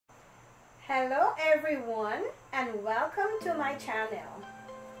Hello everyone and welcome to my channel.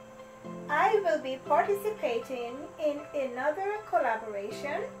 I will be participating in another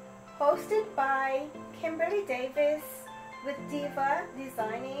collaboration hosted by Kimberly Davis with Diva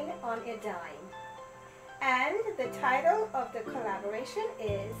Designing on a Dime. And the title of the collaboration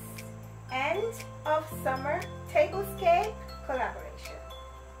is End of Summer Tablescape Collaboration.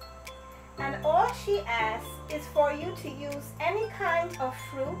 And all she asks is for you to use any kind of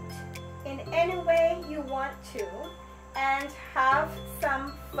fruit in any way you want to and have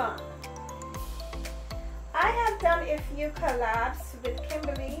some fun. I have done a few collabs with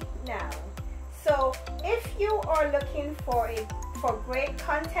Kimberly now, so if you are looking for great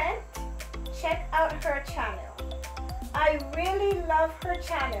content, check out her channel. I really love her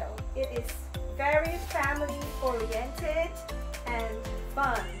channel. It is very family oriented and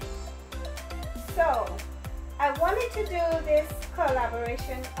fun. So I wanted to do this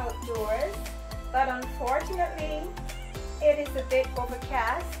collaboration outdoors, but unfortunately it is a bit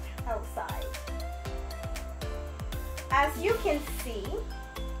overcast outside. As you can see,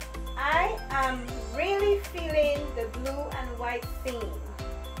 I am really feeling the blue and white theme,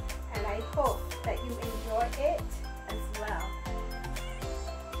 and I hope that you enjoy it as well.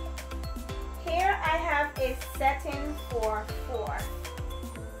 Here I have a setting for 4.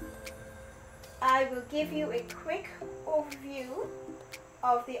 I will give you a quick overview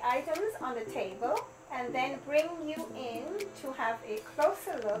of the items on the table and then bring you in to have a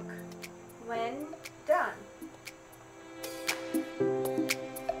closer look when done.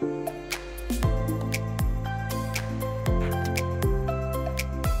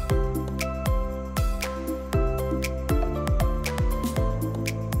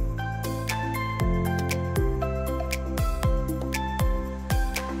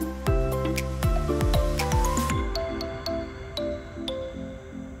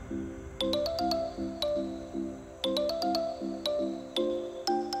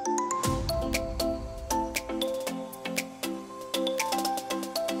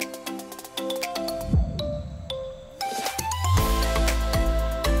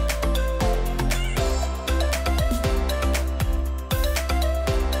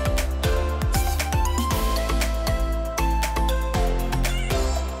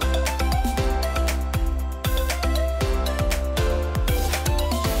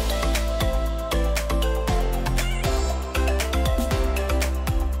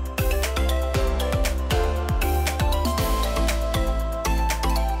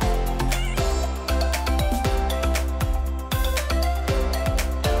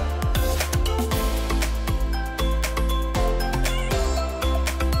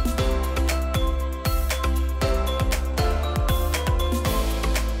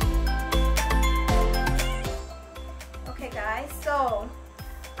 So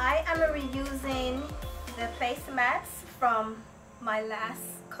I am reusing the placemats from my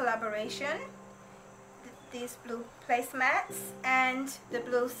last collaboration, these blue placemats and the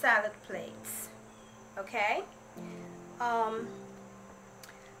blue salad plates. Okay,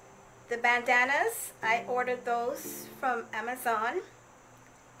 the bandanas, I ordered those from Amazon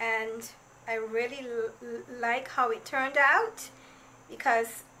and I really like how it turned out,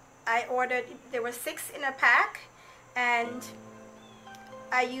 because I ordered, there were 6 in a pack, and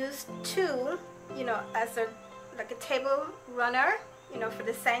I used 2, as like a table runner, for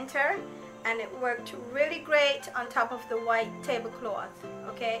the center, and it worked really great on top of the white tablecloth.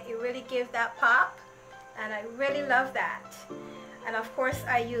 Okay, it really gave that pop, and I really love that. And of course,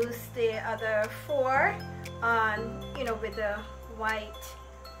 I used the other 4 on, with the white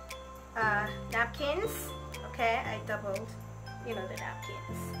napkins. Okay, I doubled, the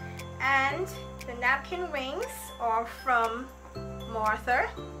napkins. And the napkin rings are from Martha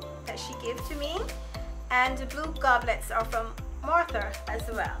that she gave to me, and the blue goblets are from Martha as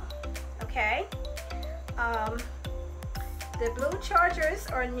well. Okay, the blue chargers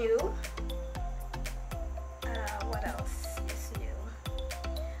are new. What else is new?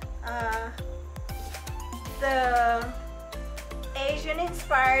 The Asian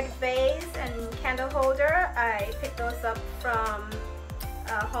inspired vase and candle holder, I picked those up from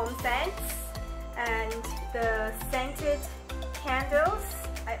Home Scents. And the scented candles,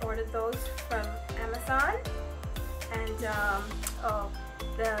 I ordered those from Amazon. And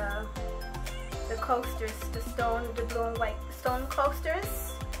the coasters, the blue and white stone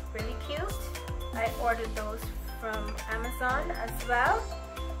coasters, really cute. I ordered those from Amazon as well.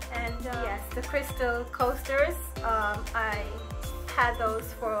 And yes, the crystal coasters, I had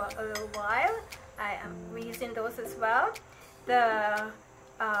those for a little while. I am reusing those as well. The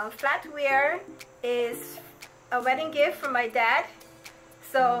flatware is a wedding gift from my dad,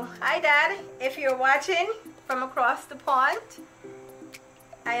 So, hi Dad, if you're watching from across the pond,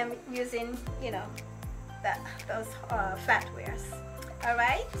 I am using, you know, those flatwares. All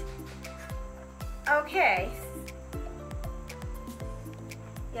right. Okay.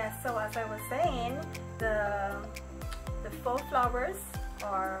 Yeah. So as I was saying, the faux flowers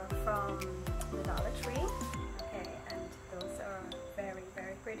are from the Dollar Tree. Okay, and those are very,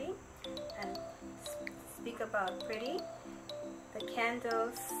 very pretty. And speak about pretty. The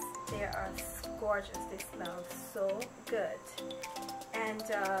candles, they are gorgeous. They smell so good. And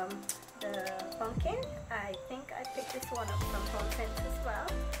the pumpkin, I think I picked this one up from Home Sense as well.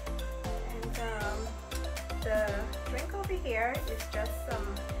 And the drink over here is just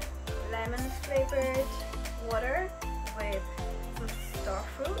some lemon flavored water with some star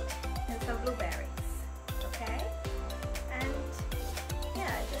fruit and some blueberries. Okay, and yeah,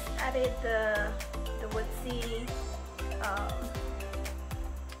 I just added the woodsy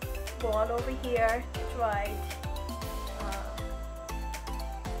ball over here, the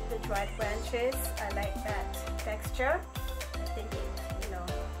dried branches. I like that texture. I think it, you know,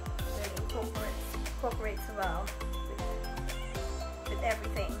 really incorporates well with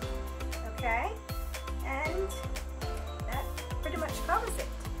everything. Okay, and that pretty much covers it.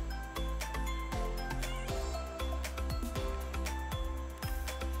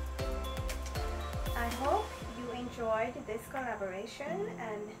 I hope you enjoyed this collaboration,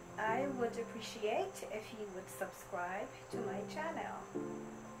 and I would appreciate if you would subscribe to my channel.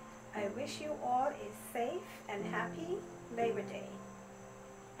 I wish you all a safe and happy Labor Day,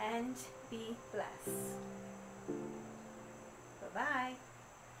 and be blessed. Bye-bye.